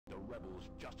rebels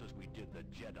just as we did the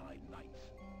Jedi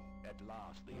Knights. At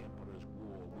last, the Emperor's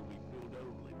war will be filled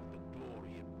only with the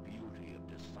glory and beauty of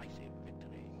decisive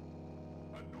victory.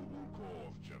 A noble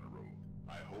cause, General.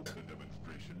 I hope the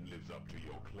demonstration lives up to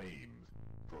your claims.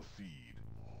 Proceed.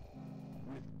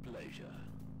 With pleasure.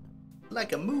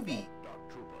 Like a movie. Dark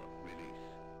Trooper, release.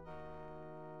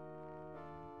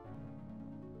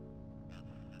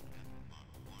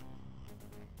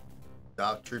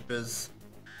 Dark Troopers.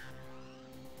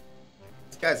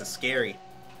 These guys are scary.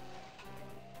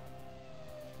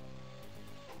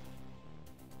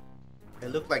 They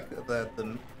look like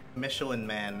the Michelin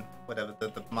Man, whatever,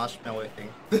 the marshmallow thing.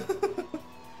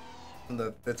 From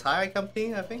the tire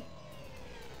company, I think.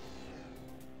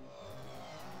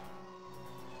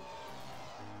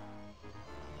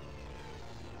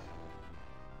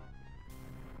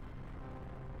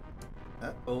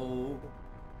 Uh-oh.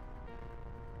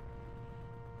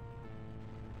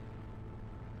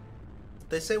 Did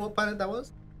they say what planet that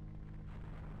was?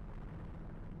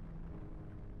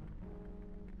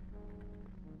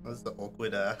 That was the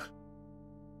awkward,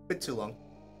 bit too long.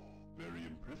 Very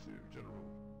impressive, General.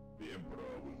 The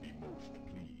Emperor will be most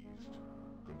pleased.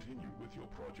 Continue with your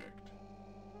project.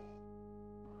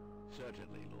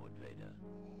 Certainly, Lord Vader.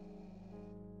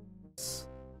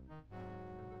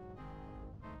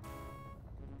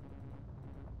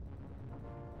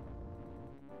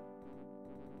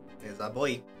 There's our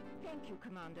boy. Thank you,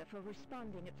 Commander, for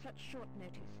responding at such short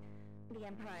notice. The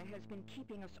Empire has been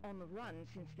keeping us on the run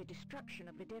since the destruction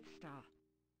of the Death Star.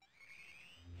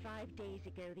 5 days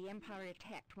ago, the Empire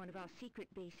attacked one of our secret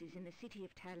bases in the city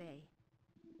of Talay.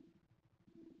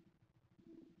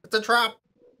 It's a trap!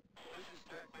 This is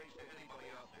Tech Base to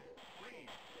anybody out there. Please,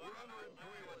 we're under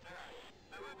Imperial attack.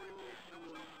 There was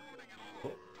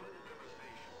total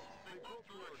devastation. They broke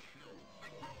through our shield.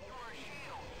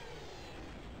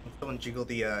 Someone jiggle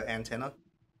the antenna.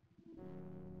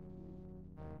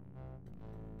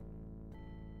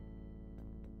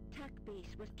 Tac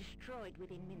Base was destroyed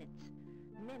within minutes.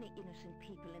 Many innocent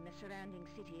people in the surrounding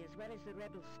city as well as the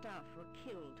rebel staff were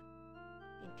killed.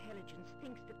 Intelligence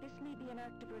thinks that this may be an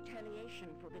act of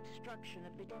retaliation for the destruction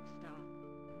of the Death Star.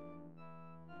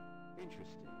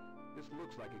 Interesting. This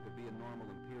looks like it could be a normal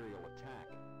Imperial attack,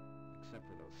 except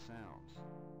for those sounds.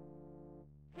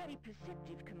 Very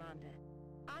perceptive, Commander.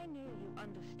 I know you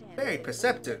understand. Very that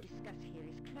perceptive. what we discuss here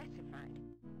is classified.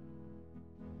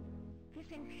 This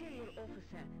Imperial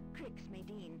officer, Crix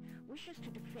Medine, wishes to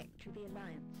defect to the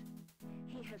Alliance.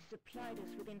 He has supplied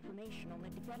us with information on the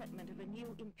development of a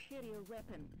new Imperial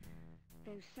weapon.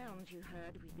 Those sounds you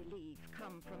heard, we believe,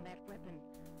 come from that weapon.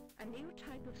 A new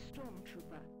type of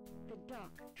stormtrooper, the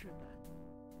Dark Trooper.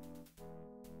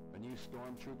 A new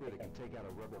stormtrooper that can take out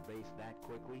a rebel base that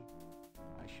quickly?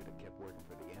 I should have kept working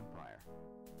for the Empire.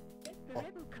 The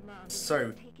rebel commanders So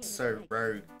are taking the fight.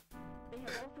 rogue. They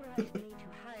have authorized me to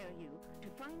hire you to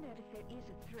find out if there is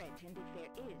a threat, and if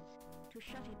there is, to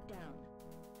shut it down.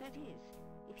 That is,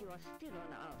 if you are still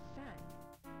on our side.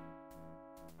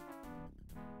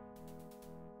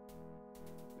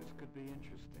 This could be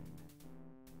interesting.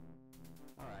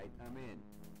 Alright, I'm in.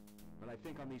 But I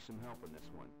think I'll need some help on this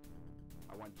one.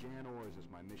 I want Jan Ors as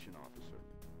my mission officer.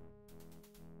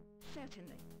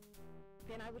 Certainly.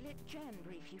 Then I will let Jan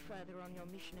brief you further on your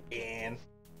mission Jan. objectives.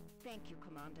 Thank you,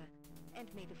 Commander,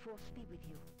 and may the Force be with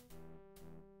you.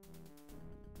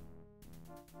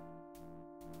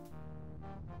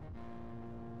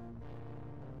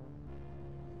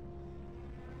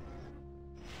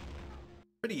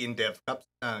 Pretty in-depth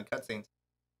cutscenes.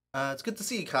 It's good to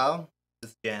see you, Carl.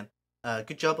 This is Jan.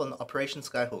 Good job on Operation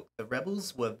Skyhook. The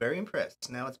rebels were very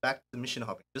impressed. Now it's back to mission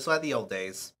hopping, just like the old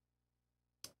days.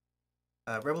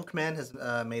 Rebel Command has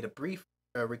made a brief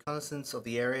reconnaissance of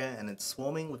the area, and it's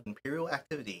swarming with Imperial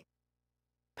activity.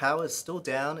 Power is still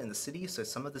down in the city, so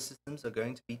some of the systems are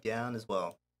going to be down as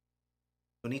well.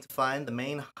 We'll need to find the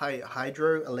main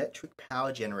hydroelectric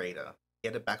power generator.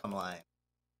 Get it back online.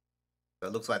 So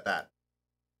it looks like that.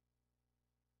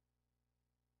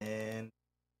 And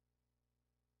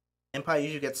Empire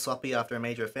usually gets sloppy after a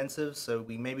major offensive, so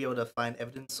we may be able to find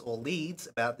evidence or leads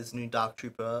about this new Dark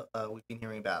Trooper we've been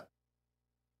hearing about.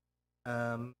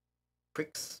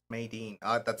 Crix Medine.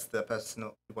 That's the person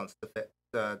who wants to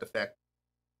defect.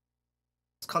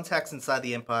 His contacts inside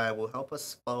the Empire will help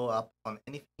us follow up on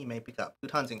anything he may pick up.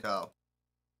 Good hunting, Carl.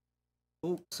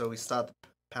 Cool, so we start the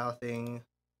power thing.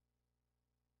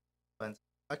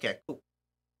 Okay, cool.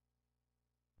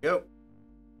 Go.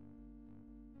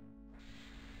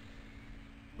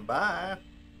 Bye.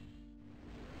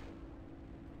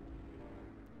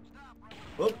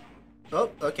 Oh,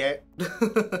 okay.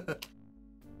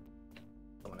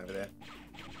 Someone over there.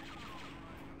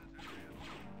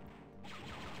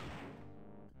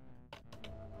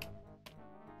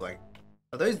 like?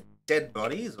 Are those dead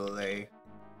bodies or are they?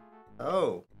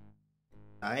 Oh,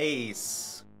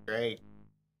 nice, great.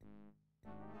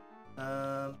 They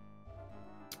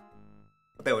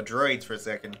were droids for a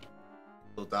second. A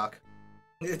little dark.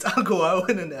 It's Uncle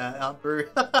Owen and Aunt Brew.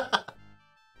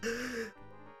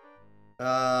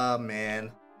 Oh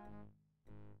man.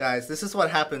 Guys, this is what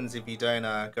happens if you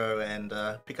don't go and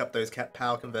pick up those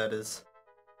power converters.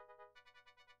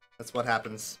 That's what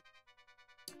happens.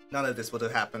 None of this would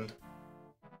have happened.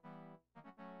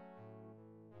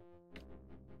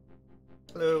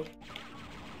 Hello.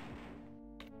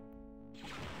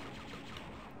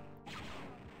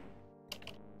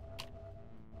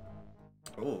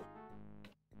 Oh.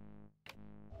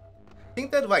 I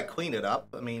think they'd like clean it up.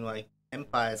 I mean, like,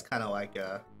 Empire's kind of like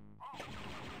a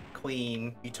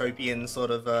clean, utopian sort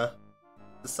of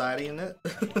society, isn't it?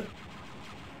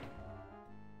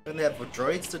 Don't they have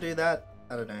droids to do that?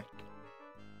 I don't know.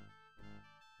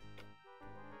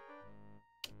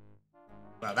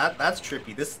 Wow, that's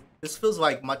trippy. This feels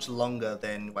like much longer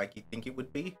than like you think it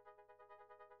would be.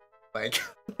 Like,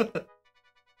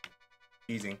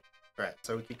 confusing. Right,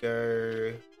 so we could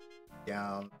go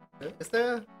down. Is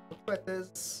there? Looks like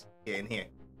there's. Yeah, in here.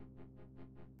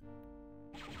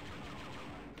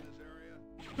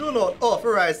 You're not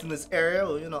authorized in this area,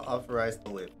 or you're not authorized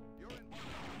to live.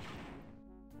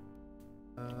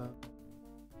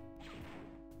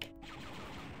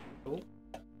 Cool.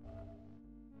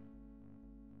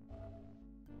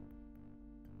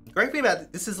 The great thing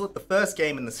about this is the first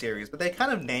game in the series, but they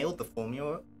kind of nailed the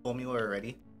formula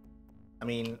already. I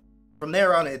mean, from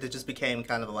there on, it just became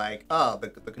kind of like, oh, the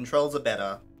controls are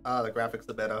better. Oh, the graphics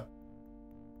are better.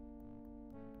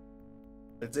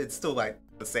 It's still like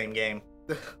the same game.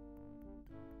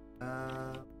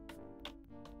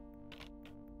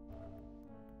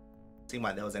 Seemed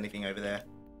like there was anything over there.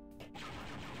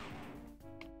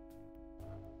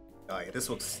 Oh yeah, this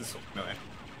looks no.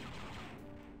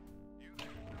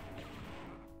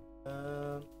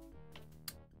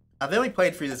 I've only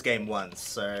played through this game once,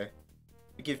 so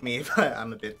forgive me if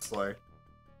I'm a bit slow.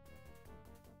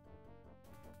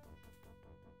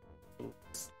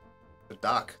 Oops. The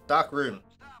dark room.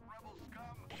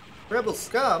 Rebel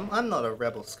scum? I'm not a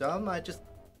rebel scum, I just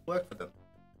work for them.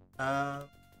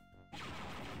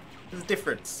 There's a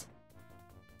difference.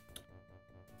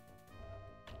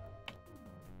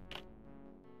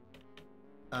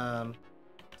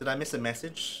 Did I miss a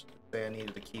message? Say I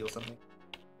needed a key or something?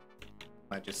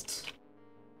 I just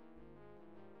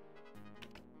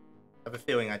have a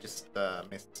feeling I just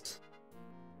missed.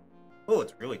 Oh,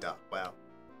 it's really dark. Wow.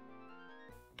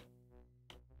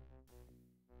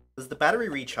 Does the battery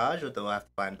recharge, or do I have to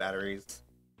find batteries?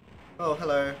 Oh,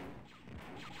 hello.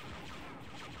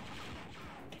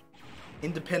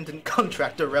 Independent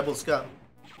contractor, rebel scum.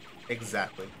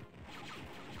 Exactly.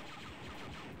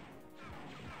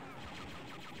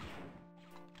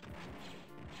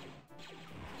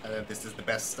 I don't know if this is the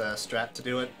best strat to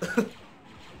do it. You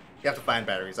have to find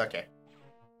batteries, okay.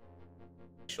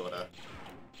 Shorter.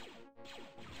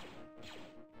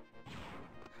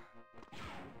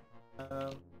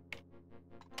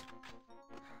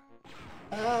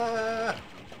 I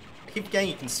keep forgetting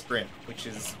you can sprint, which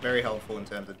is very helpful in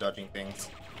terms of dodging things.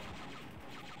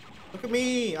 Look at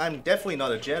me! I'm definitely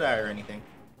not a Jedi or anything.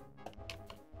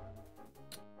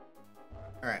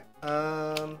 Alright,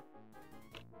 okay.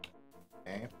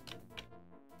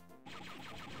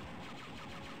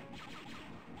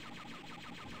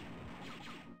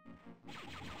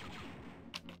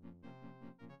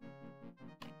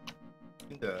 I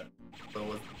think the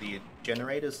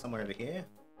generator's somewhere over here.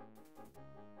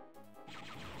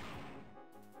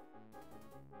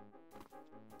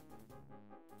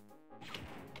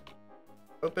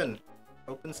 Open!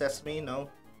 Open sesame, no.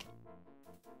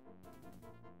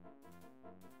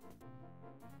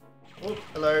 Oh,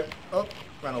 hello. Oh,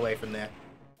 run away from there.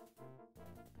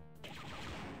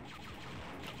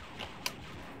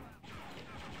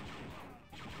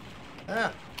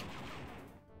 Ah!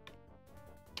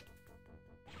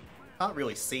 Can't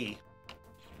really see.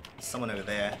 There's someone over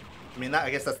there. I mean, I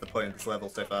guess that's the point of this level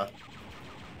so far.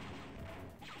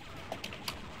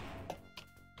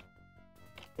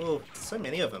 Oh, so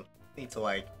many of them. Need to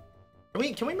like...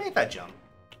 Can we make that jump?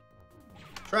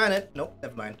 Trying it. Nope,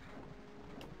 never mind.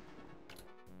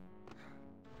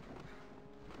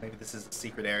 Maybe this is a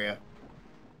secret area.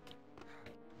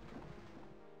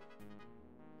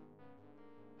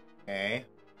 Okay.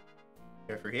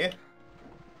 Go for here.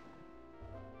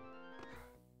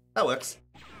 That works.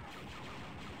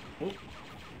 Ooh.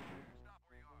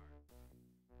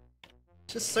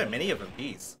 Just so many of them,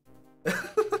 geez.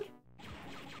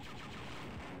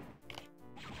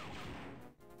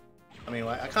 I mean,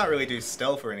 like, I can't really do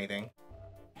stealth or anything.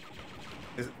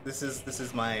 This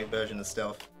is my version of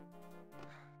stealth.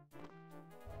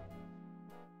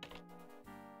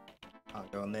 I'll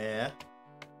go in there.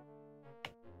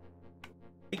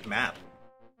 Big map.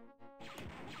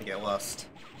 I get lost.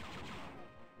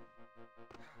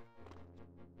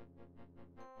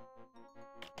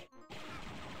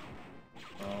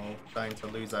 Oh, starting to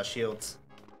lose our shields.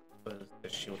 There's a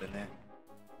shield in there.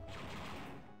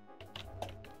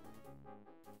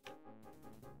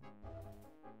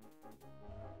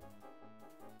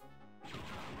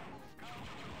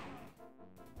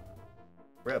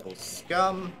 Rebel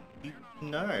scum.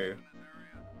 No.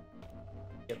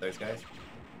 Get those guys.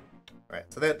 Right,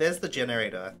 so there's the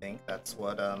generator, I think. That's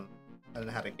what, I don't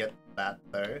know how to get that,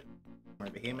 though.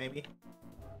 Over here, maybe?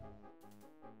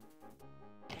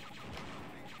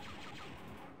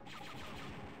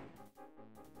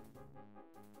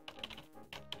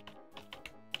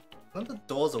 None of the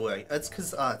doors are working. It's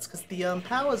cause the,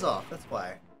 power's off, that's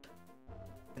why.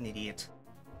 An idiot.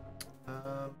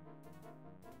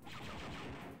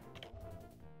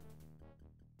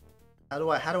 How do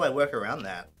I work around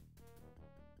that?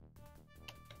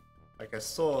 Like, I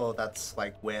saw that's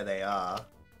like where they are.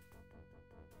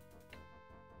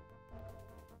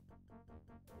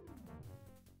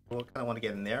 We'll kind of want to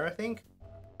get in there, I think.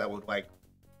 That would like,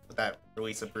 would that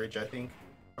release a bridge, I think,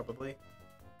 probably.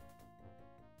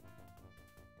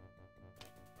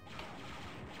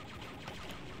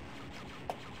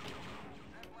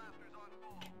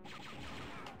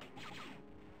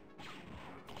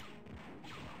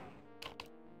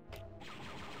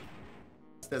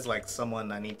 There's like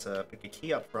someone I need to pick a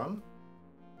key up from.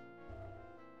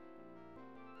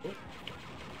 Oh,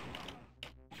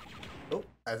 oh,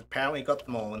 I apparently got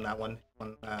them all in that one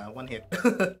hit.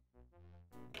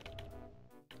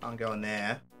 Can't go in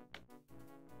there.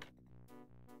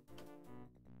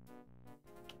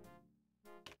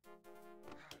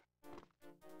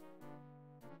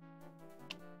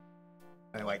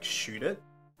 I like shoot it.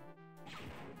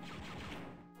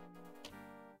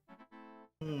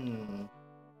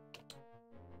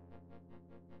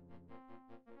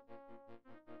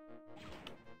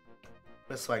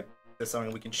 Looks like there's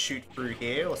something we can shoot through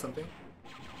here or something.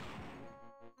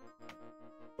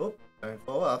 Oh, don't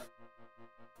fall off.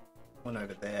 One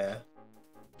over there.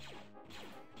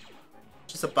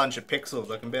 Just a bunch of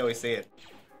pixels, I can barely see it.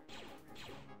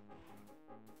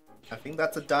 I think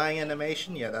that's a dying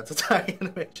animation. Yeah, that's a dying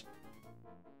animation.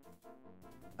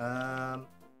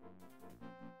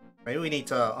 Maybe we need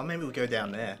to, or maybe we go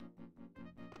down there.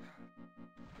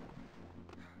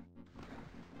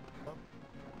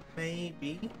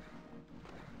 Maybe.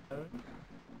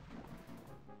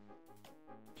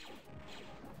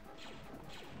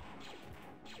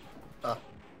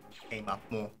 Aim up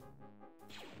more.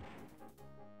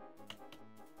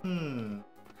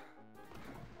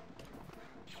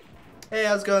 Hey,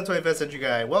 how's it going, 21st Century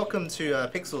Guy? Welcome to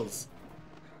Pixels.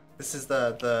 This is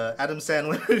the Adam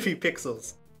Sandler movie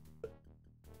Pixels.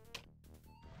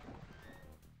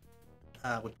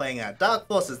 We're playing Dark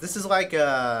Forces. This is like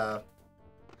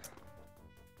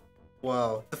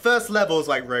well, the first level is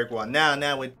like Rogue One.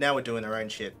 Now we're doing our own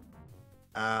shit.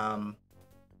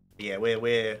 Yeah,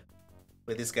 we're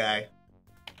this guy.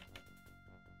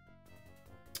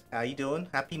 How you doing?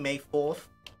 Happy May 4th.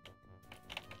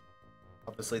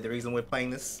 Obviously the reason we're playing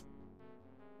this.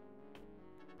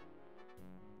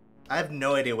 I have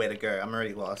no idea where to go. I'm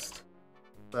already lost.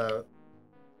 So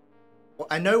well,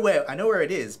 I know where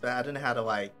it is, but I don't know how to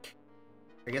like,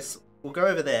 I guess we'll go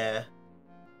over there,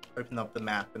 open up the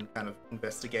map and kind of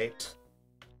investigate.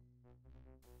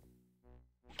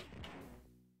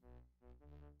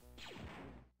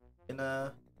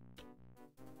 No?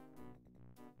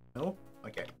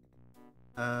 Okay.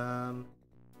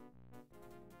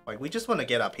 Like, we just want to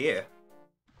get up here.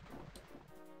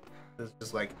 There's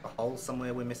just like a hole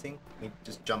somewhere we're missing. We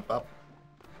just jump up.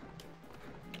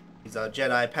 These are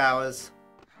Jedi powers.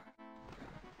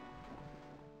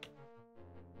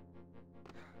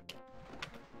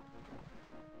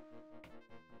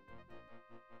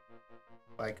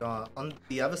 Like, on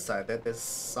the other side, there's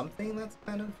something that's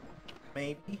kind of,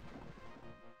 maybe.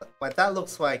 Like, that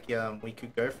looks like we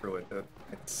could go through it, but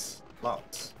it's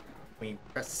locked. Can we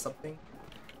press something?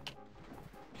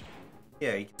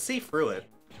 Yeah, you can see through it.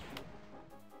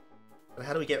 But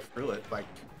how do we get through it? Like...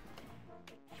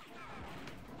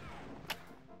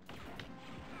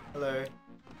 Hello?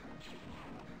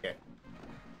 Okay.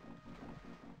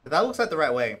 That looks like the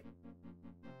right way.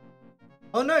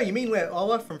 Oh no, you mean where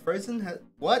Olaf from Frozen had...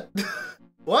 What?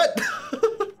 What?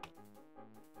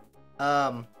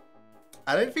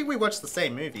 I don't think we watched the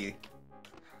same movie.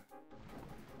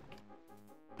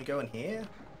 We go in here?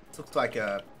 This looks like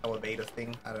a elevator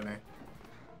thing. I don't know.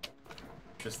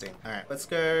 Interesting. Alright, let's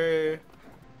go.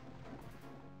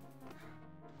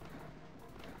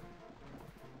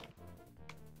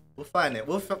 We'll find it.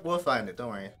 We'll find it. Don't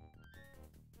worry.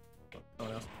 No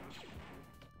one else.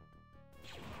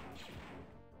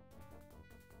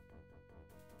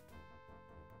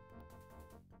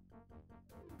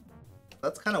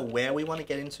 That's kind of where we want to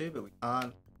get into, but we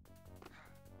can't.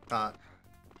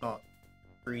 Not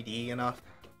 3D enough.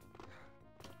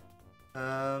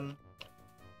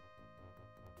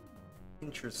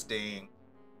 Interesting.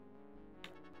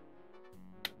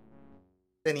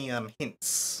 Any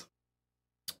hints?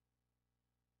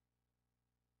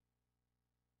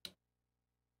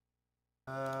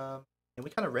 Yeah,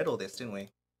 we kind of read all this, didn't we?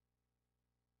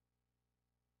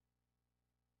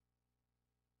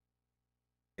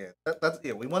 Yeah, that's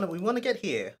yeah. We want to get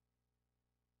here.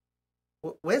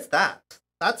 Where's that?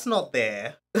 That's not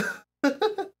there.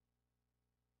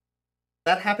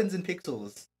 That happens in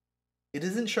pixels. It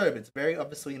isn't shown, but it's very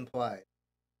obviously implied.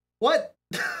 What?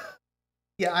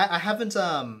 Yeah, I haven't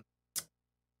seen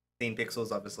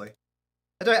pixels. Obviously,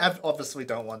 I obviously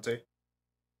don't want to.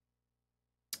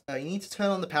 You need to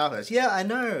turn on the power hose. Yeah, I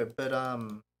know, but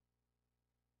not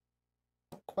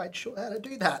quite sure how to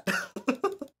do that.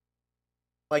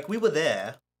 Like, we were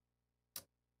there.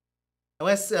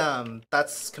 Unless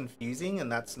that's confusing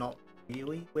and that's not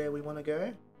really where we want to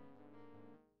go.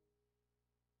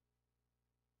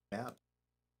 Yeah.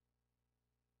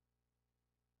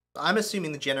 I'm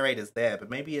assuming the generator's there, but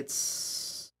maybe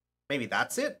it's... Maybe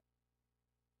that's it?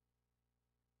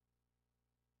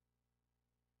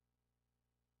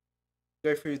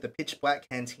 Go through the pitch black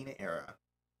cantina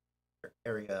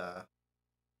area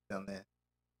down there.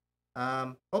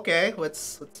 Okay,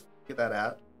 let's get that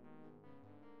out.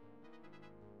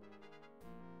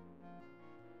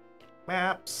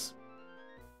 Maps.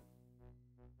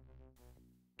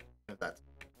 If that's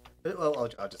well,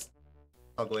 I'll just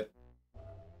toggle it.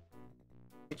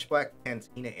 Pitch black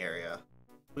cantina area.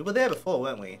 We were there before,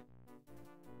 weren't we? I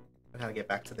don't know how to get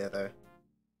back to there though.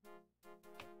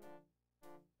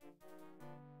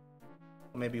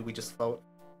 Or maybe we just follow.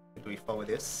 Do we follow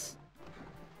this?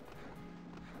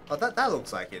 Oh, that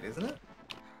looks like it, isn't it?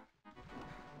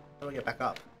 How do I get back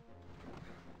up?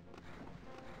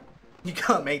 You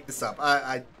can't make this up.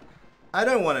 I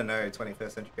don't want to know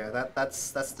 21st century guy.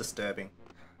 That's disturbing.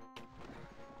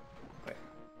 Wait,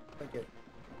 okay.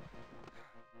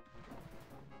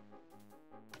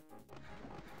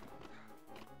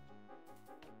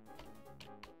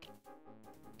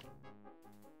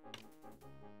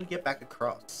 We get back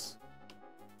across.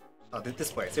 Oh,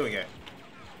 this place. Here we go.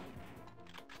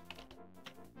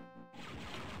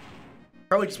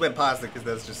 Probably just went past it because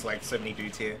there's just like so many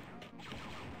dudes here.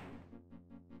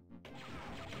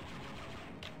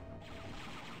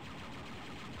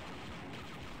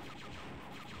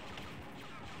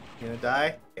 You gonna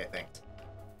die? Yeah, thanks.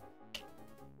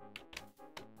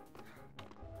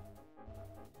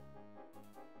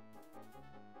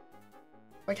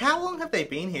 Like, how long have they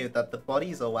been here that the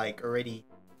bodies are like already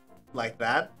like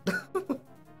that? Did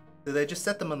they just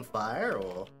set them on fire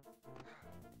or?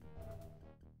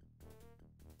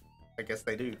 I guess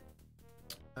they do.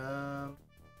 Over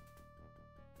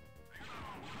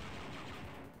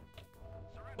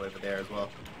there as well.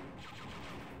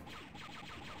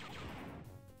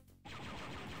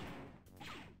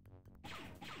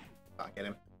 Can't get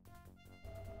him.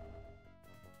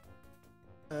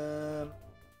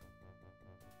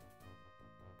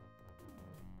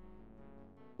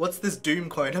 What's this Doom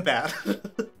clone about?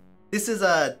 This is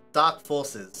Dark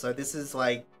Forces, so this is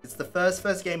like it's the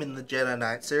first game in the Jedi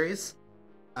Knight series.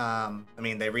 I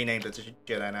mean they renamed it to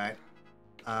Jedi Knight.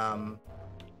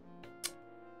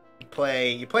 You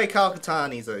play Kyle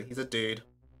Katarn. He's a dude.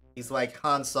 He's like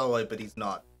Han Solo, but he's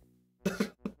not.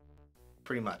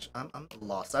 Pretty much. I'm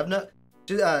lost. I've no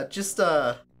just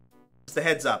a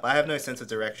heads up. I have no sense of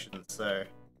direction, so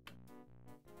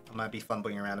I might be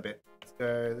fumbling around a bit. Let's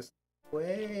go this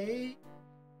way.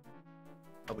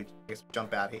 Oh, we just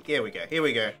jump out here. Here we go. Here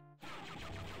we go.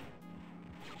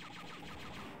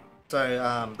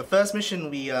 So the first mission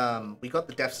we got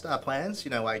the Death Star plans.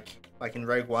 You know, like in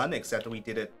Rogue One, except we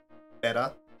did it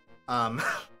better.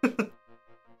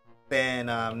 Then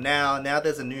now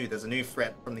there's a new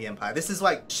threat from the Empire. This is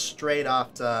like straight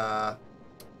after A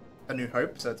New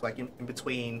Hope, so it's like in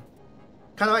between,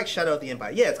 kind of like Shadow of the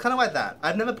Empire. Yeah, it's kind of like that.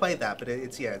 I've never played that, but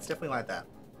it's definitely like that.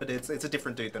 But it's a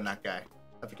different dude than that guy.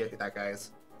 I forget who that guy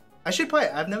is. I should play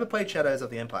it. I've never played Shadows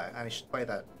of the Empire, and I should play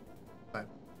that. So,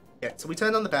 yeah, so we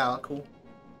turned on the power. Cool.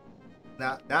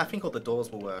 Now I think all the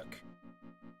doors will work.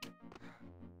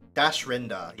 Dash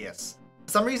render, yes.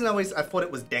 For some reason I thought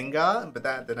it was Dengar, but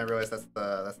then I realized that's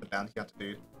the bounty you have to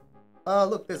do. Oh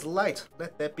look, there's light.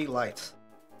 Let there be light.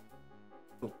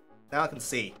 Ooh, now I can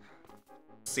see.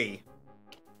 See.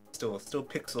 Still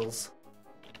pixels.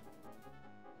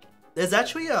 There's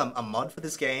actually a mod for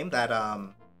this game that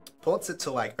ports it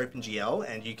to like OpenGL,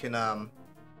 and you can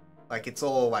like it's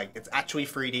all like it's actually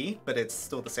 3D, but it's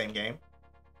still the same game.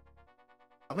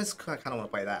 I just kind of want to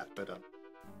play that, but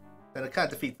then it kind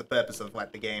of defeats the purpose of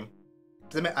like the game.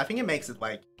 I think it makes it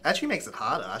like actually makes it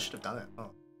harder. I should have done it.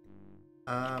 Oh.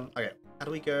 Okay. How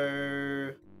do we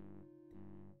go?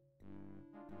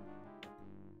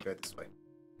 Go this way.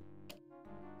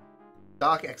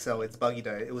 Dark XL. It's buggy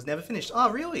though. It was never finished. Oh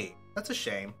really? That's a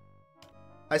shame.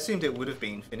 I assumed it would have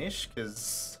been finished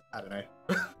because I don't know.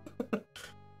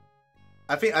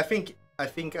 I think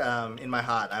in my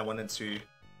heart I wanted to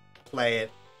play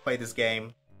this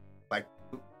game, like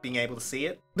being able to see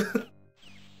it.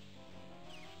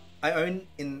 I own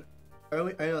an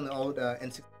old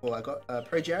N64. I got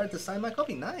Pro Jared to sign my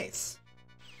copy. Nice.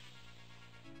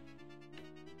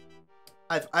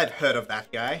 I've heard of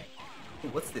that guy. Ooh,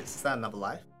 what's this? Is that another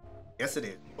life? Yes, it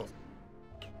is. Awesome.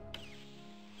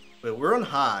 Well, we're on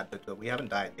hard, but we haven't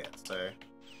died yet. So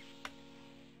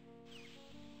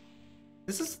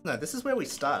this is where we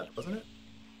started, wasn't it?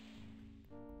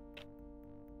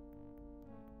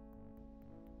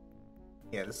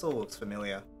 Yeah, this all looks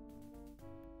familiar.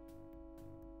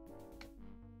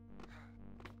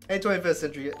 Hey, 21st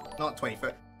century, not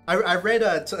 21st. I read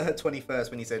 21st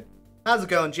when he said, "How's it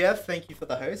going, Jeff? Thank you for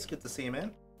the host. Good to see you,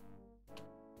 man."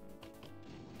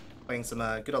 Playing some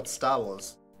good old Star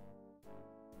Wars.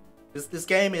 This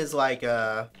game is like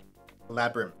a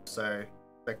labyrinth, so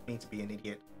expect me to be an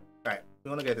idiot. Alright, we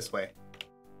want to go this way.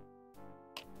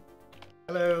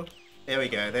 Hello. There we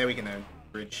go. There we go.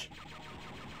 Bridge.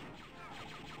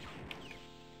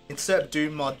 Insert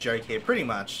Doom mod joke here, pretty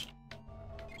much.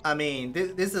 I mean,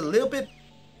 there's a little bit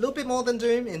more than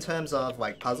Doom in terms of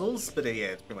like puzzles, but yeah,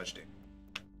 it's pretty much Doom.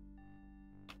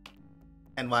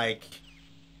 And like,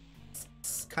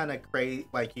 it's kind of great.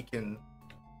 Like you can,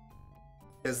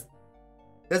 there's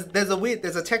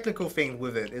a technical thing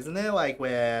with it, isn't there? Like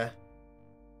where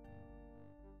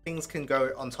things can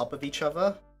go on top of each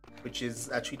other, which is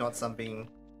actually not something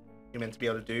you're meant to be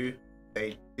able to do.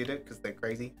 They did it because they're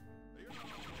crazy.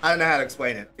 I don't know how to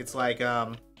explain it. It's like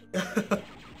all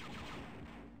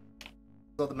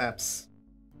the maps.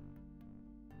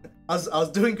 I was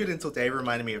doing good until Dave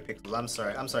reminded me of Pixels. I'm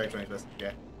sorry, 21st.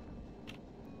 Yeah.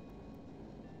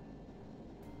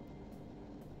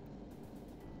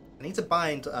 I need to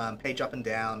bind page up and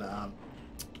down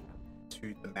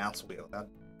to the mouse wheel. I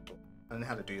don't know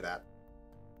how to do that.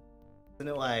 Isn't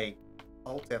it like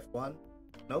Alt F1?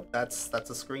 Nope, that's a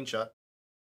screenshot.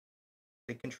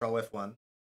 Hit Control F1.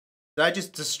 Did I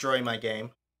just destroy my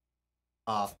game?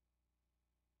 Ah.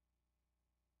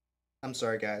 I'm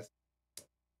sorry, guys.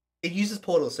 It uses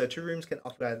portals, so 2 rooms can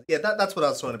occupy. Yeah, that's what I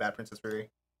was talking about, Princess Ruri.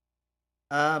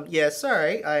 Yeah,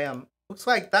 sorry. Looks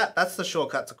like that's the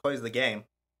shortcut to close the game.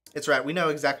 It's right. We know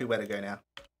exactly where to go now.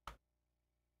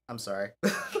 I'm sorry.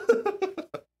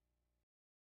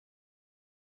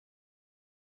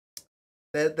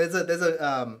 There's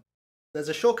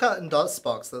a shortcut in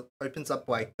DOSBox that opens up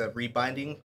like the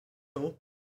rebinding tool.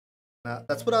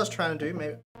 That's what I was trying to do.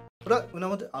 Maybe. You know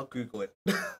what? I'll Google it.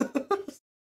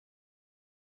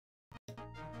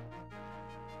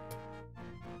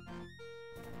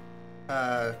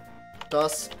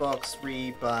 DOSBox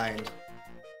rebind.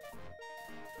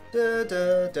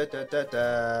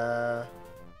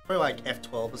 Probably like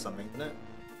F12 or something, isn't it?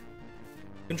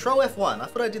 Control F1. I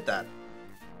thought I did that.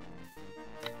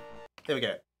 There we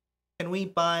go. Can we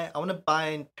bind? I want to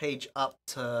bind page up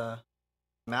to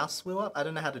mouse wheel up. I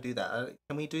don't know how to do that.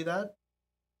 Can we do that?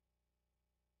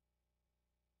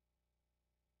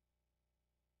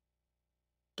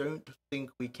 Don't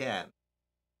think we can.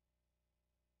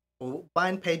 We'll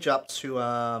bind page up to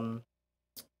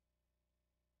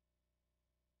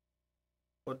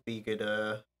would be good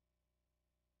to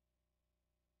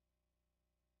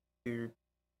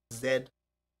Z.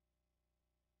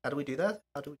 How do we do that?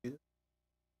 How do we do that?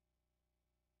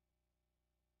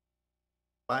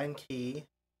 Bind key.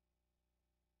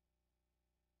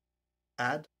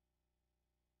 Add.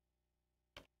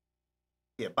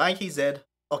 Yeah, bind key Z.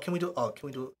 Oh, can we do? Oh, can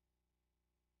we do?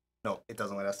 No, it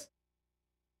doesn't let us.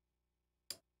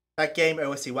 That game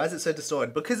OSC. Why is it so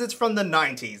distorted? Because it's from the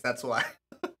 90s. That's why.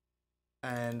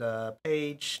 And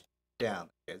page down.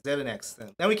 Okay, Z and X.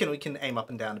 Then we can aim up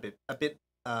and down a bit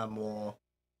more.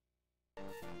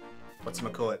 What's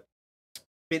it call it?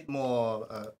 Bit more.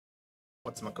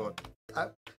 What's it call it?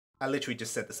 I literally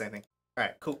just said the same thing.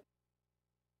 Alright, cool.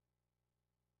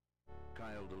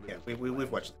 Kyle Yeah, delivers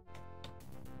we've watched it.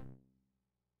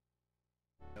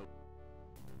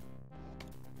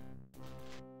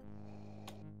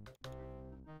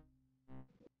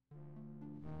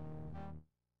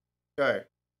 Go.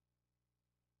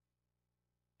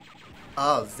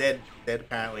 Oh, Zed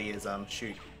apparently is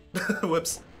shoot.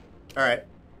 Whoops. Alright.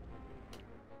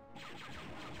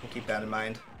 We'll keep that in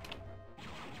mind.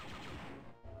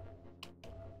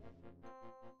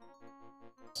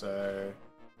 So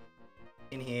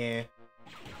in here.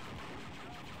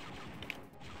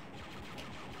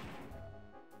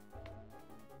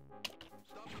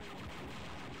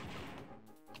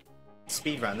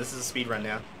 Speed run. This is a speed run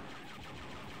now.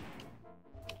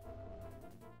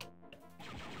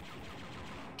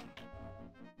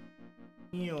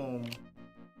 Yum.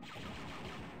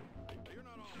 You're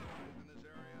not authorized in this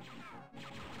area.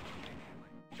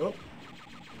 Oh.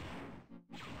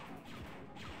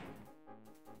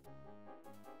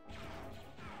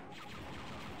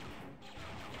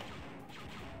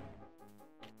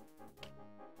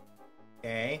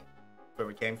 Okay. Where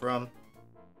we came from.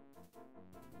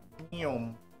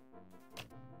 Yum.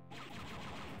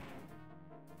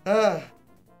 Ah.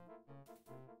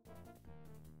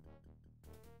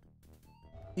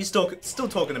 He's still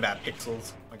talking about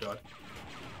pixels. Oh my god.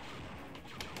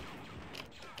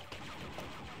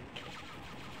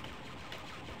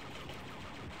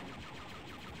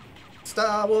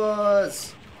 Star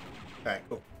Wars! Alright,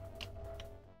 cool.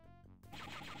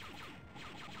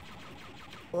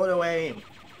 Auto aim.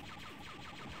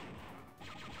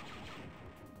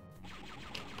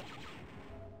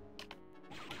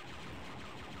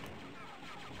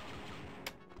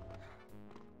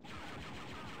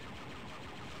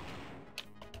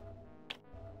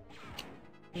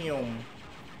 It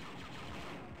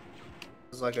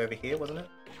was like over here, wasn't it?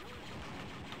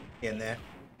 In there.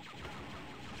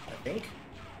 I think.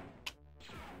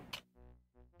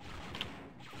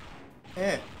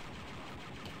 Yeah.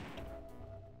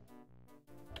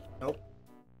 Nope.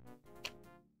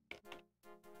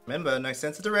 Remember, no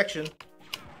sense of direction.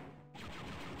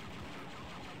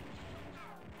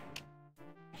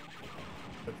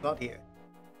 It's not here.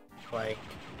 Like,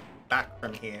 back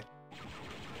from here.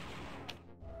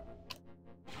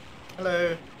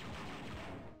 Hello.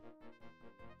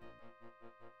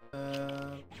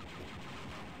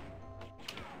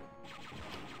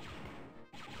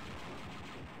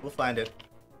 We'll find it.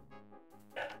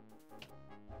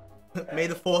 May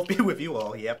the 4th be with you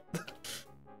all, yep.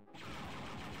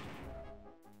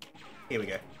 Here we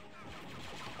go.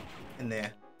 In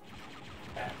there.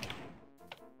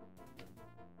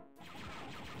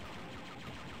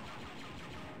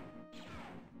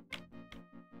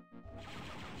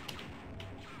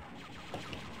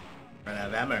 Run out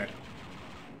of ammo.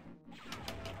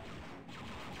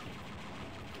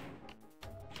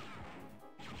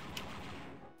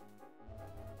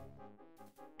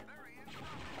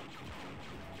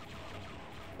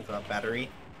 Without battery.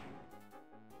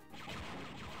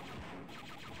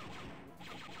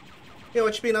 Yeah,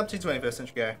 what you been up to, 21st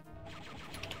Century Guy?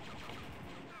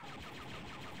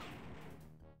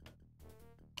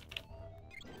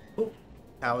 Ooh,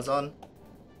 power's on.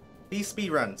 These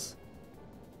speed runs.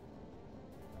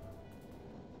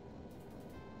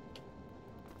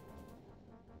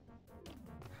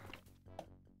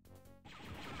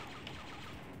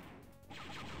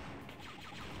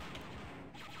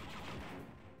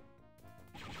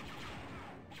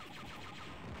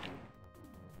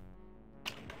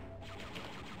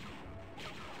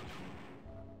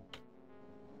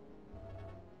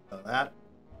 That.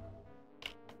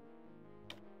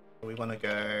 We want to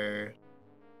go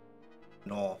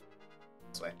north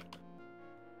this way.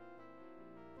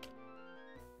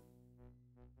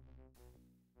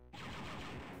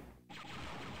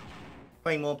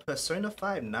 Playing more Persona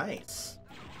 5, nice.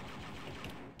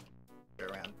 Go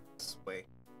around this way.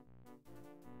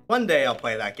 One day I'll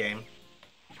play that game.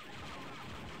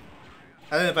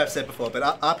 I don't know if I've said before,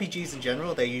 but RPGs in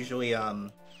general, they're usually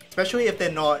especially if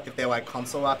they're like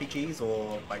console RPGs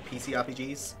or like PC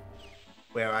RPGs,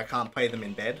 where I can't play them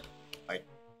in bed, like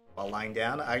while lying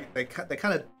down. They're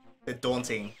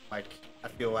daunting. Like I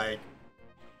feel like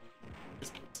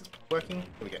is this working?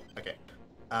 Here we go. Okay.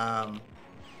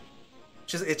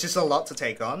 It's just a lot to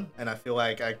take on, and I feel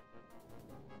like I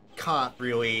can't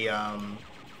really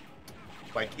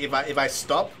like if I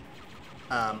stop,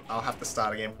 I'll have to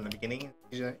start again from the beginning.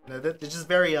 You know, they're just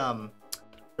very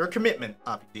they're a commitment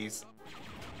RPGs.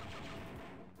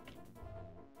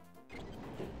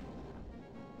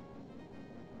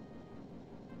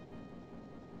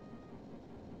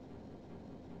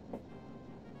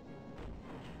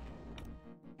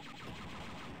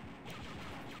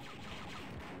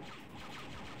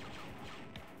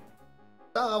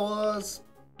 Star Wars!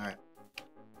 Alright.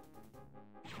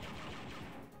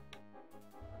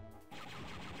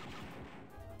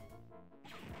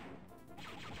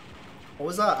 What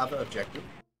was our other objective?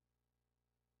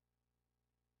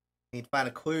 We need to find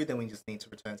a clue, then we just need to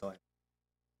return to land.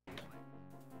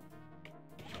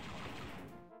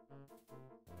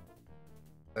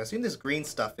 I assume this green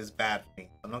stuff is bad for me.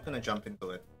 I'm not going to jump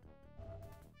into it.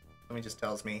 Something just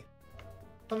tells me.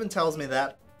 Something tells me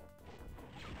that.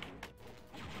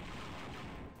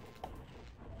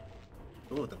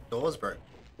 Ooh, the door's broke.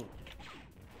 Ooh.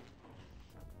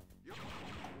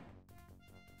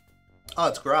 Oh,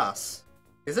 it's grass.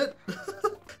 Is it?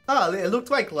 Oh, it looked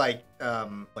like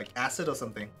acid or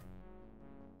something.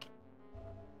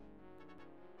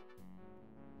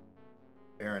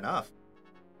 Fair enough.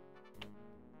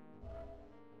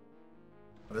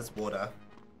 Oh, there's water.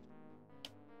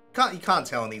 You can't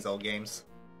tell in these old games.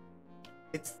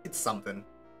 It's something.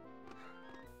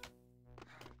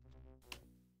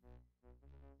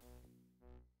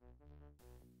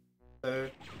 So,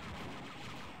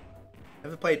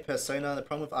 never played Persona. The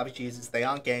problem with RPGs is they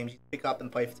aren't games. You pick up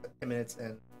and play for 10 minutes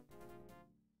and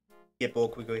get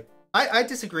bored quickly. I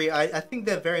disagree. I think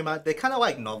they're kind of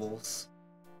like novels.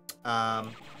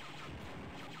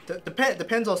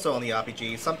 Depends also on the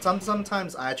RPG.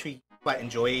 Sometimes I actually quite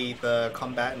enjoy the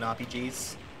combat in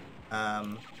RPGs.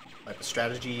 Like the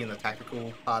strategy and the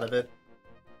tactical part of it.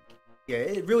 Yeah,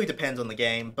 it really depends on the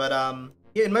game. But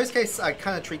yeah, in most cases I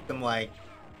kind of treat them like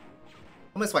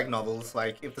almost like novels.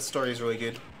 Like if the story is really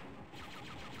good.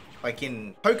 Like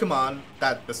in Pokemon,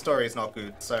 that the story is not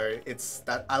good, so it's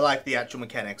that I like the actual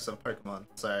mechanics of Pokemon,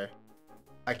 so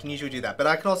I can usually do that. But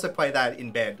I can also play that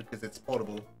in bed because it's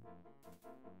portable.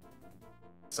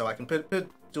 So I can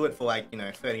do it for like,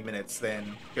 30 minutes,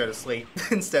 then go to sleep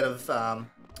instead of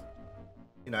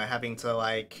having to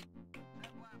like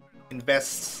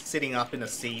invest sitting up in a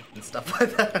seat and stuff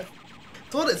like that.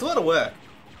 It's a lot of work.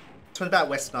 It's about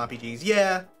Western RPGs.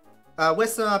 Yeah,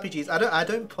 Western RPGs. I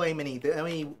don't play many. The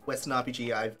only Western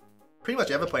RPG I've pretty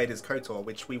much ever played is KOTOR,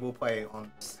 which we will play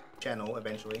on this channel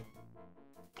eventually.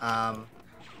 And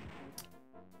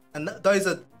those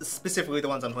are specifically the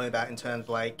ones I'm talking about in terms of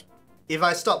like, if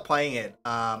I stop playing it,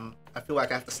 I feel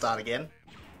like I have to start again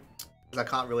because I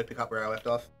can't really pick up where I left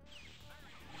off.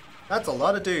 That's a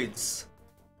lot of dudes.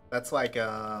 That's like in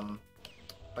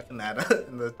that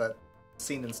in that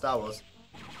scene in Star Wars.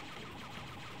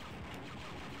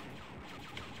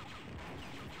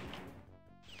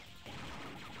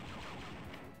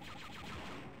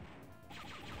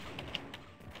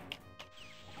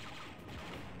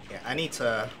 Yeah, I need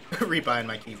to rebind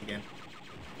my keys again.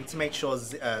 Need to make sure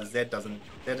Z and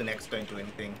X don't do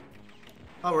anything.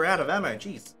 Oh, we're out of ammo.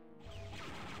 Jeez.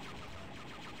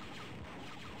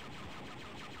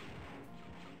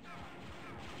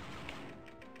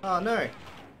 Oh no.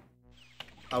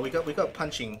 Oh, we got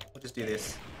punching. We'll just do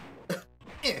this.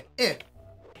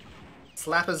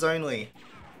 Slappers only.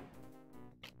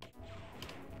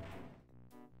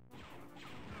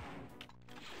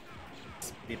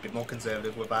 Let's be a bit more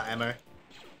conservative with our ammo.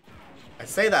 I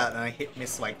say that and I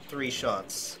miss like 3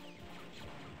 shots.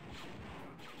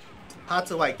 Hard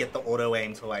to like get the auto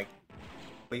aim to like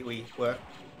completely work.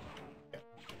 Yeah.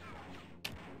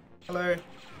 Hello.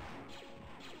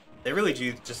 They really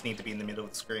do just need to be in the middle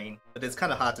of the screen, but it's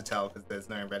kind of hard to tell because there's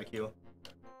no reticule.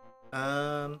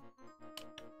 Control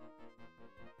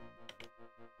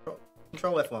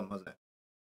F1, wasn't it?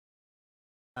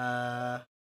 I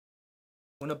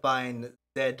want to bind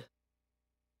Z to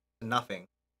nothing.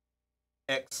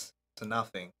 X to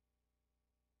nothing.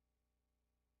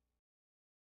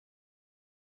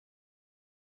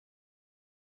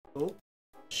 Oh,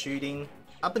 shooting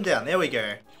up and down. There we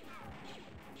go.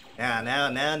 Now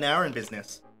we're in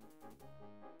business.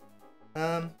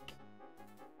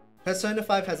 Persona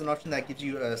 5 has an option that gives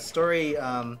you a story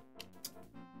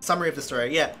summary of the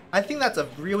story. Yeah, I think that's a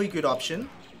really good option.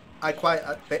 Every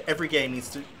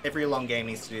long game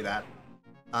needs to do that.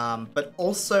 But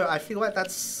also, I feel like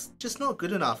that's just not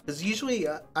good enough because usually,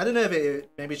 I don't know if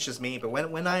maybe it's just me, but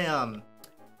when I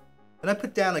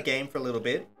put down a game for a little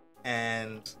bit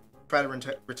and try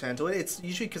to return to it, it's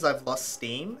usually because I've lost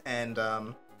steam and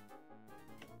I'm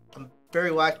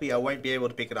very likely I won't be able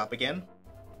to pick it up again,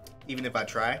 even if I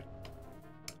try.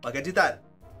 Like I did that.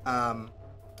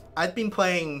 I've been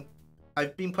playing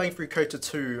through KOTOR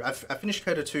 2. I finished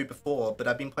KOTOR 2 before, but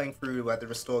I've been playing through like the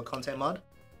restored content mod.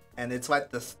 And it's like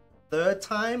the 3rd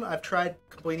time I've tried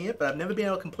completing it, but I've never been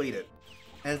able to complete it.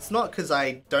 And it's not because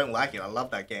I don't like it. I love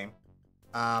that game.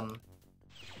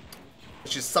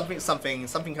 It's just something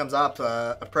comes up,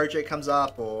 a project comes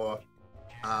up, or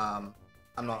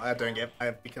I don't get, I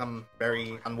become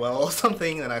very unwell or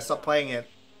something, and I stop playing it.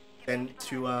 Then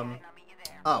to,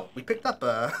 oh, we picked up,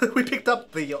 we picked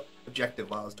up the objective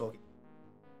while I was talking.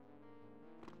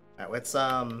 Alright, let's,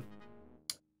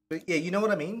 but yeah, you know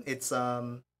what I mean? It's,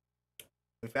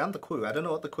 we found the clue. I don't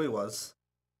know what the clue was.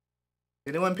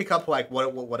 Did anyone pick up, like, what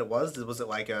it was? Was it,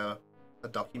 like, a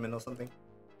document or something?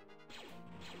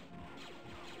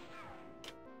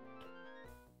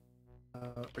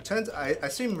 Return to, I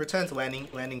assume return to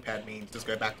landing pad means just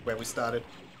go back to where we started.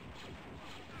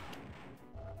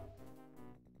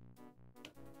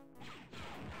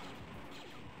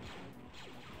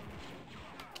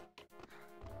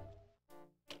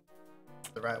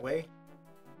 The right way.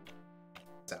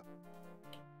 So.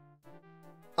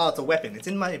 Oh, it's a weapon. It's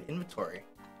in my inventory.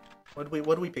 What do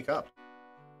we pick up?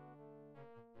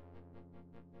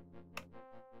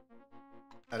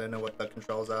 I don't know what the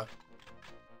controls are.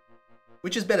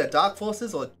 Which is better, Dark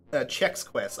Forces or Chex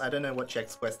Quest? I don't know what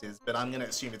Chex Quest is, but I'm gonna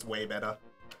assume it's way better.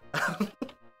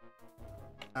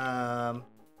 I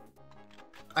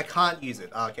can't use it.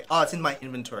 Oh, okay. Oh, it's in my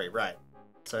inventory, right?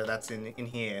 So that's in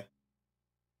here.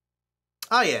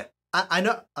 Oh yeah, I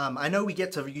know. I know we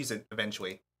get to use it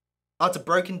eventually. Oh, it's a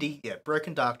broken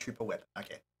Dark Trooper weapon.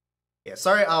 Okay. Yeah,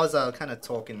 sorry, I was kind of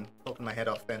talking my head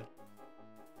off then.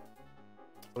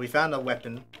 But we found a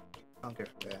weapon. Can't go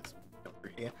through there. So go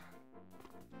through here.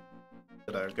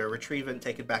 Gotta go retrieve it and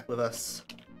take it back with us.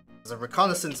 It's a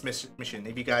reconnaissance mission.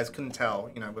 If you guys couldn't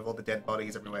tell, you know, with all the dead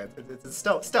bodies everywhere, it's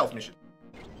a stealth mission.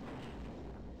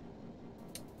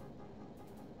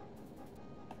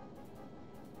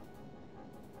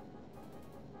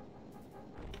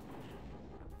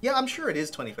 Yeah, I'm sure it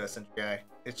is 21st Century Guy.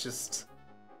 It's just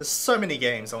there's so many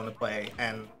games I want to play,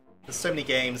 and there's so many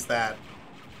games that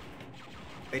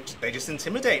they just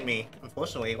intimidate me,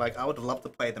 unfortunately. Like, I would love to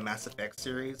play the Mass Effect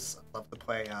series. I'd love to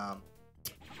play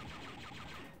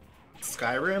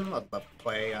Skyrim. I'd love to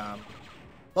play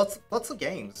lots of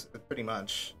games, pretty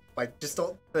much. Like,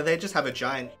 they just have a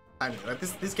giant time. Like,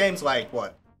 this game's like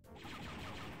what,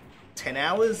 10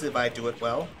 hours if I do it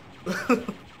well.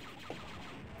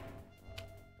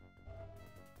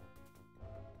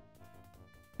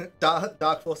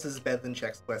 Dark Forces is better than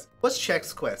Chex Quest. What's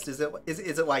Chex Quest? Is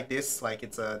it like this? Like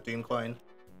it's a Doom clone?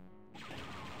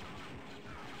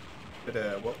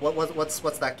 But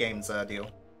what's that game's deal?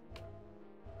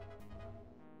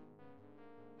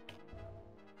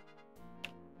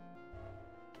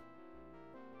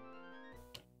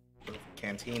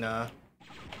 Cantina.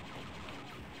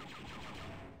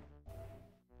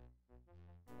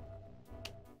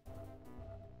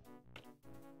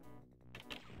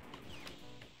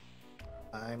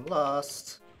 I'm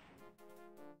lost.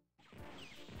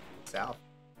 South.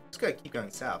 Just gotta keep going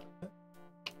south.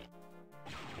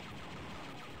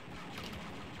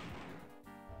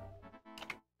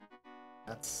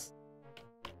 That's...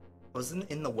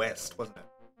 wasn't in the west, wasn't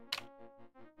it?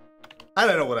 I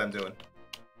don't know what I'm doing.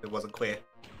 It wasn't clear.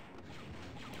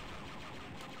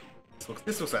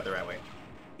 This looks like the right way.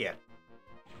 Yeah.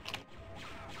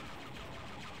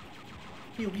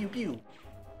 Pew pew pew.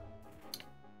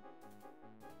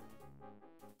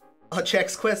 Oh,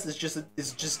 Chex Quest is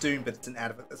just Doom, but it's an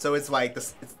ad. So it's like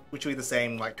this. It's literally the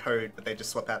same like code, but they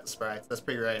just swap out the sprites. That's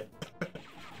pretty great.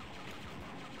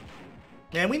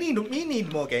 Man, we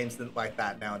need more games like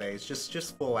that nowadays.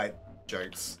 Just for like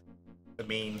jokes, the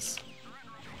memes.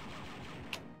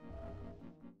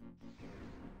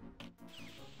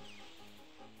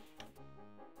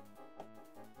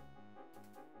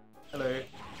 Hello.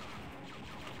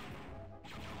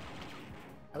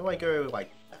 How do I go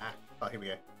like back? Oh, here we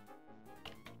go.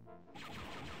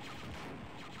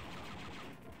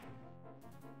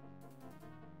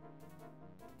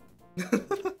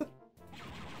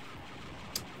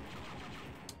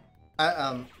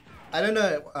 I don't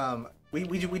know.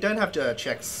 We don't have to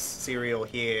check cereal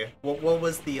here. What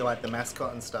was the like the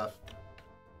mascot and stuff?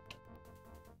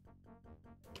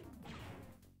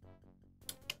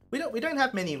 We don't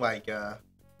have many like trying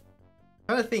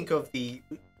to think of the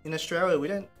in Australia we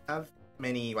don't have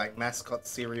many like mascot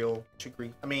cereal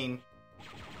chicory. I mean,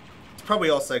 it's probably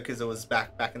also because it was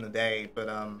back in the day, but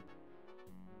I'm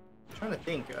trying to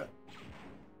think.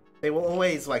 They were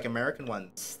always like American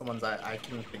ones, the ones I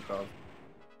can think of.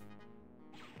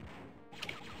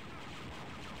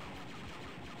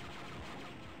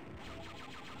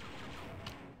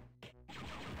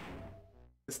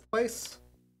 This place?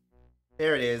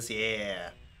 There it is,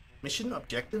 yeah. Mission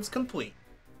objectives complete.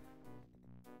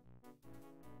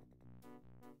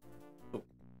 Ooh.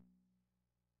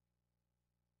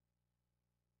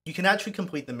 You can actually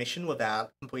complete the mission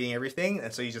without completing everything,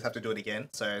 and so you just have to do it again.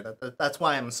 So that's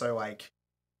why I'm so like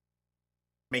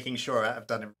making sure I've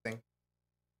done everything.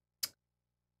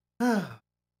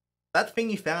 That thing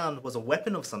you found was a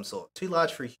weapon of some sort, too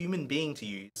large for a human being to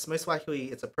use. Most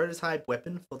likely, it's a prototype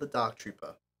weapon for the Dark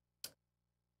Trooper.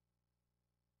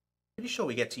 Pretty sure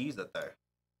we get to use it, though,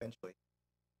 eventually.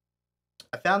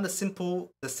 I found the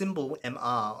symbol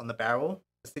MR on the barrel,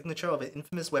 the signature of an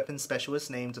infamous weapons specialist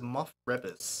named Moff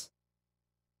Rebus.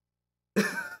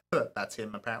 That's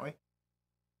him, apparently.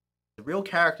 The real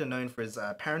character known for his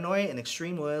paranoia and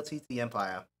extreme loyalty to the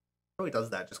Empire. Probably does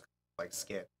that just like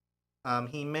scared.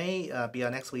 He may be our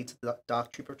next lead to the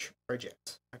Dark Trooper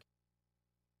project. Okay.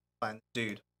 Fine,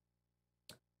 dude.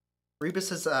 Rebus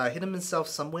has hidden himself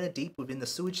somewhere deep within the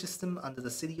sewage system under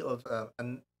the city of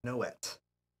Noet.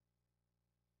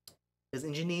 He has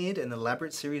engineered an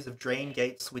elaborate series of drain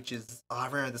gate switches. Oh, I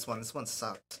remember this one. This one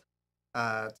sucked.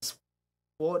 To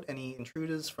thwart any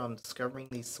intruders from discovering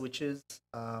these switches.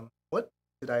 What?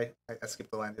 Did I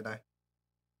skipped the line, did I?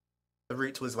 The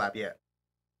route to his lab, yeah.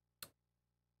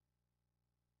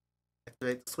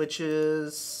 Activate the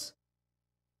switches.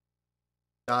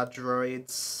 Guard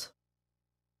droids.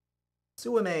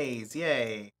 Sewer maze,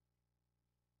 yay.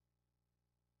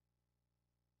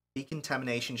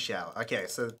 Decontamination shower. Okay,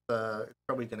 so it's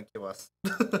probably gonna kill us.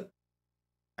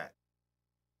 Alright.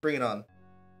 Bring it on.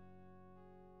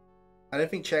 I don't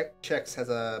think Chex has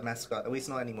a mascot, at least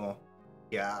not anymore.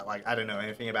 Yeah, like, I don't know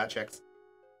anything about Chex.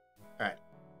 Alright.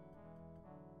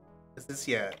 Is this,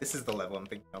 yeah, this is the level I'm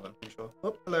thinking of, I'm pretty sure.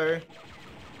 Oh, hello.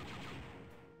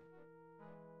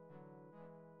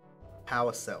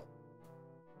 Power cell.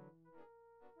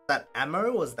 Is that ammo,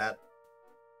 or was that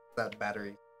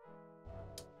battery?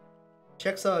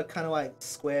 Checks are kind of like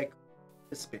square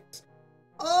crispies.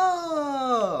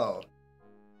 Oh!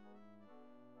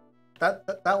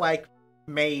 That like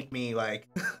made me like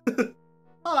oh,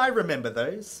 I remember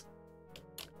those.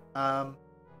 Oh,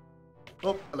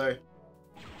 hello.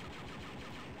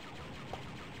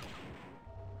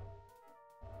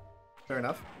 Fair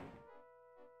enough.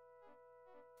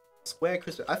 Square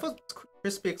crispy. I thought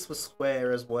Crispix was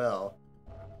square as well.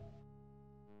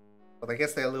 But I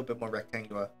guess they're a little bit more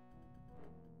rectangular.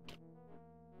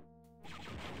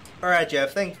 Alright,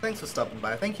 Jeff, thanks for stopping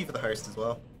by. Thank you for the host as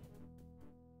well.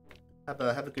 Have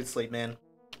a good sleep, man.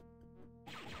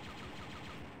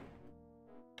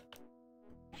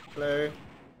 Hello.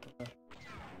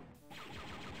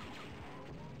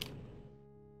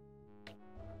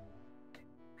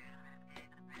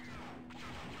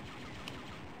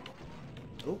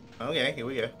 Oh, okay, here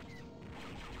we go.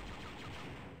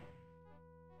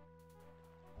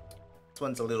 This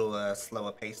one's a little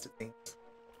slower paced at things.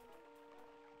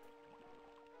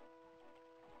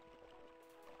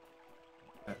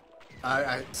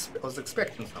 I was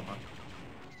expecting someone.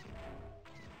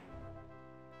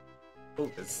 Oh,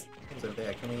 there's things over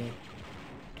there. Can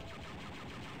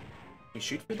we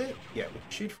shoot through that? Yeah, we can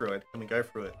shoot through it. Can we go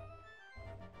through it?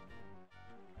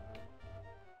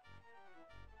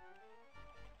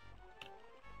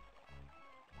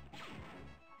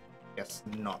 Guess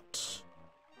not.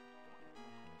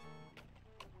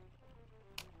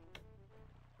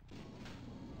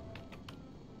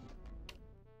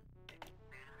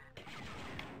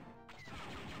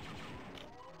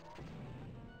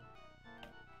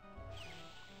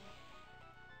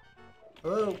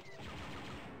 Hello.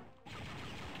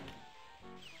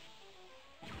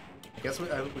 I guess we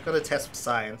got to test for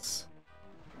science.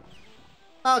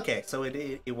 Okay, so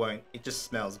it won't. It just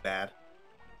smells bad.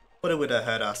 But it would have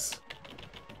hurt us.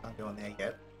 Can't go in there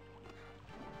yet.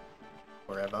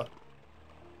 Forever.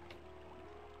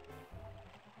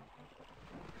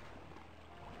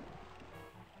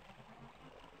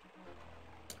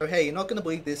 Oh hey, you're not gonna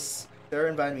believe this. Sarah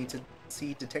invited me to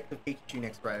see Detective Pikachu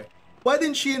next Friday. Why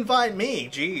didn't she invite me?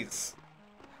 Jeez.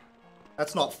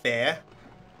 That's not fair.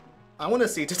 I want to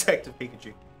see Detective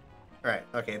Pikachu. Alright,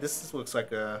 okay, this looks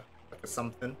like a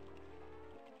something.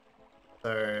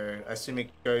 So, I assume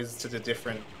it goes to the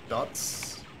different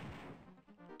dots.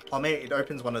 Oh, maybe it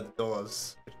opens one of the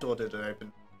doors. Which door did it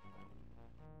open?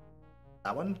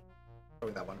 That one?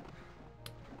 Probably that one.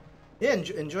 Yeah,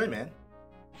 enjoy, man.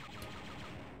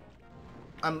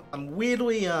 I'm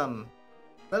weirdly, is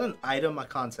that an item? I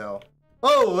can't tell.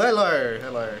 Oh, hello!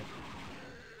 Hello.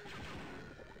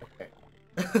 Okay.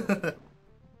 Can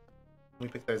we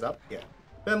pick those up? Yeah.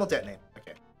 Thermal detonator.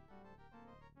 Okay.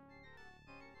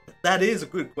 That is a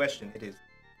good question. It is.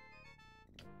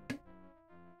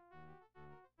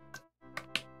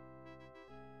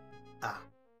 Ah.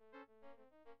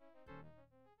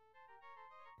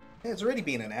 Yeah, it's already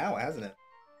been an hour, hasn't it?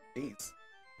 Jeez.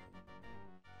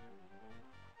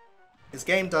 This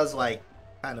game does, like,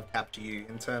 kind of capture you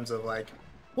in terms of, like,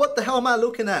 What the hell am I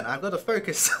looking at? I've got to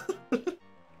focus.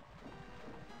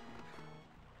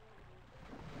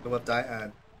 What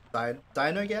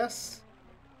dino gas?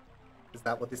 Is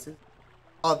that what this is?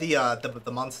 Oh,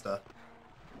 the monster.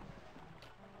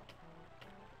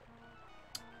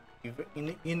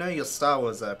 You know your Star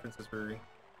Wars, Princess Ruri.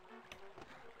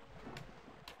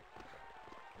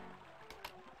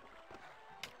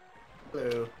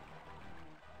 Hello.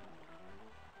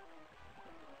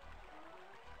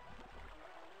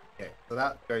 Okay, so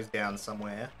that goes down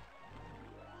somewhere.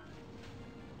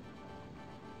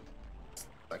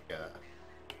 Like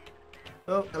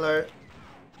oh, hello.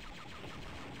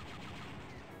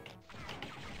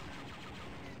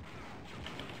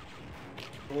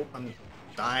 Oh, I'm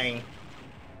dying.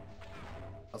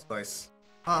 That was close.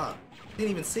 Ah,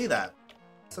 didn't even see that.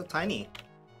 It's so tiny.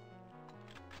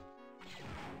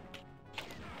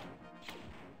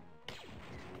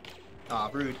 Ah,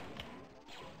 rude.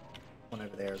 One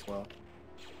over there as well.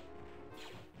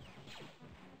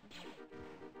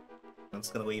 I'm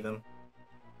just gonna leave him.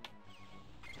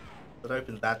 That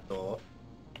opens that door.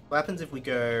 What happens if we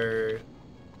go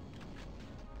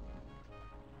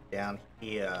down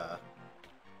here?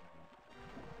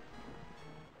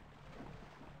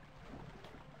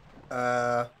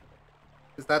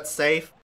 Is that safe?